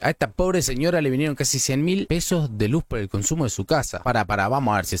A esta pobre señora le vinieron casi 100.000 pesos de luz por el consumo de su casa.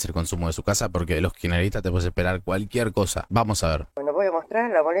 Vamos a ver si es el consumo de su casa, porque de los kirchneristas te puedes esperar cualquier cosa. Vamos a ver. Bueno, voy a mostrar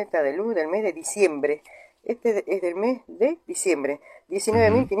la boleta de luz del mes de diciembre. Este es del mes de diciembre.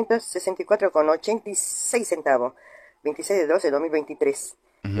 19.564,86 centavos. 26/12/2023.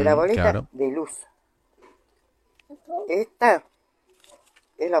 De la boleta claro. de luz. Esta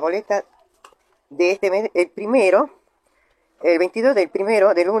es la boleta de este mes, el primero, el 22 del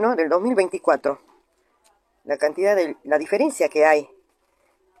primero del 1 del 2024. La diferencia que hay.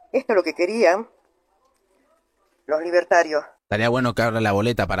 Esto es lo que querían los libertarios. Estaría bueno que abra la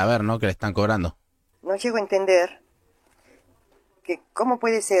boleta para ver, ¿no? Que le están cobrando. No llego a entender que cómo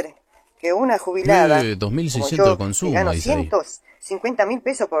puede ser que una jubilada 2.600 como yo, de consumo, que gano dice ahí. 150.000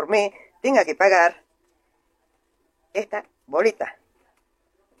 pesos por mes, tenga que pagar esta boleta.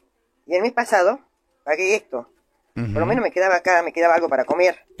 Y el mes pasado pagué esto. Por lo menos me quedaba algo para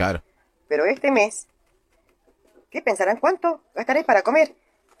comer. Claro. Pero este mes, ¿qué pensarán? ¿Cuánto gastaré para comer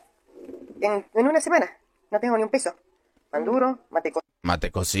en una semana? No tengo ni un peso. Pan duro,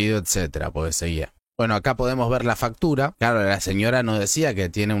 Mate cocido, etcétera, pues seguía. Bueno, acá podemos ver la factura. Claro, la señora nos decía que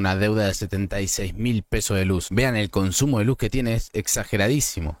tiene una deuda de 76.000 pesos de luz. Vean, el consumo de luz que tiene es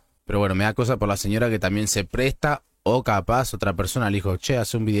exageradísimo. Pero bueno, me da cosa por la señora que también se presta. O capaz otra persona le dijo, che,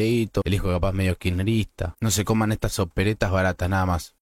 hace un videíto. El hijo capaz medio kirchnerista. No se coman estas operetas baratas nada más.